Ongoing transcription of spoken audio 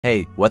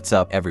Hey, what's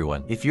up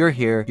everyone? If you're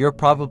here, you're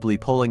probably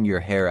pulling your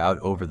hair out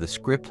over the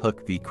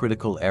ScriptHookV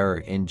critical error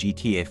in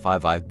GTA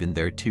 5. I've been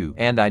there too,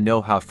 and I know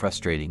how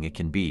frustrating it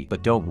can be,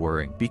 but don't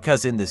worry,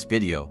 because in this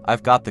video,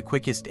 I've got the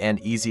quickest and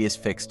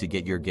easiest fix to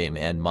get your game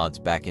and mods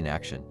back in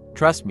action.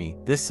 Trust me,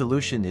 this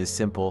solution is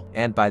simple,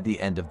 and by the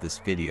end of this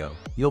video,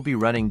 you'll be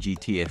running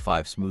GTA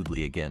 5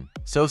 smoothly again.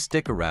 So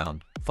stick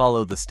around,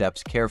 follow the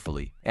steps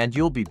carefully, and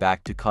you'll be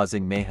back to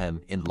causing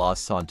mayhem in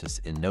Los Santos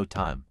in no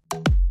time.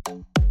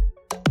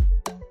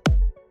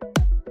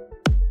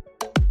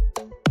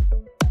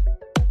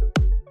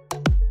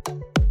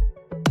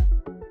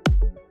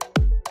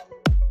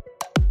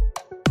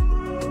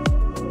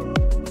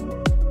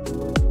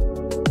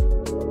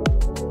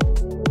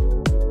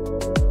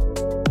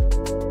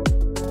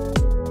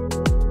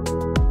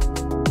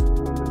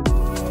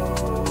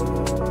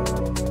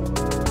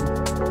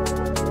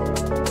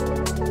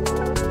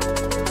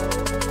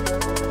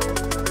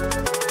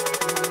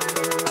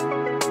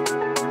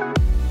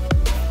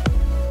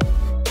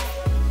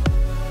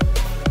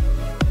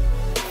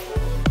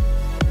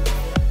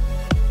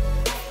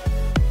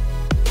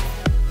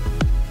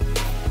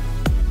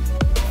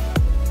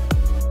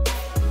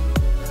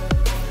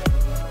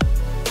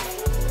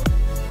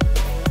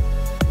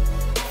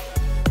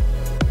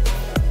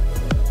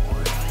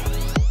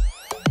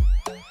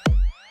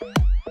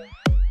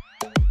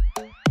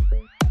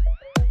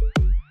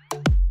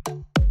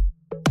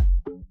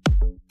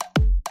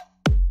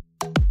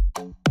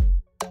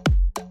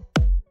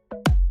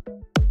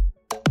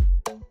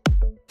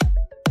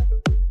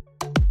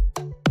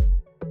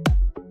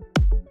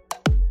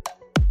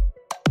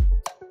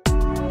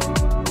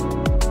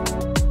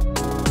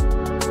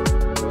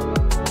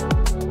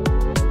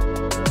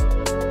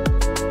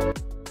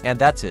 And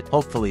that's it.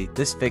 Hopefully,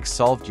 this fix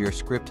solved your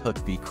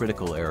ScriptHookV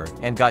critical error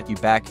and got you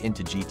back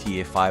into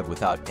GTA 5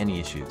 without any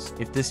issues.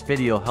 If this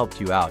video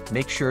helped you out,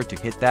 make sure to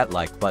hit that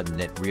like button,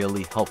 it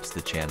really helps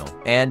the channel.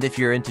 And if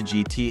you're into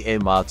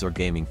GTA mods or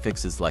gaming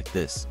fixes like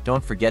this,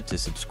 don't forget to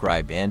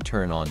subscribe and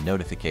turn on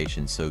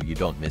notifications so you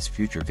don't miss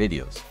future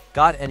videos.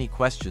 Got any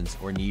questions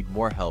or need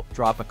more help,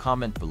 drop a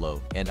comment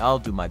below and I'll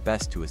do my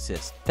best to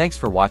assist. Thanks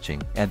for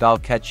watching, and I'll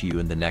catch you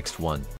in the next one.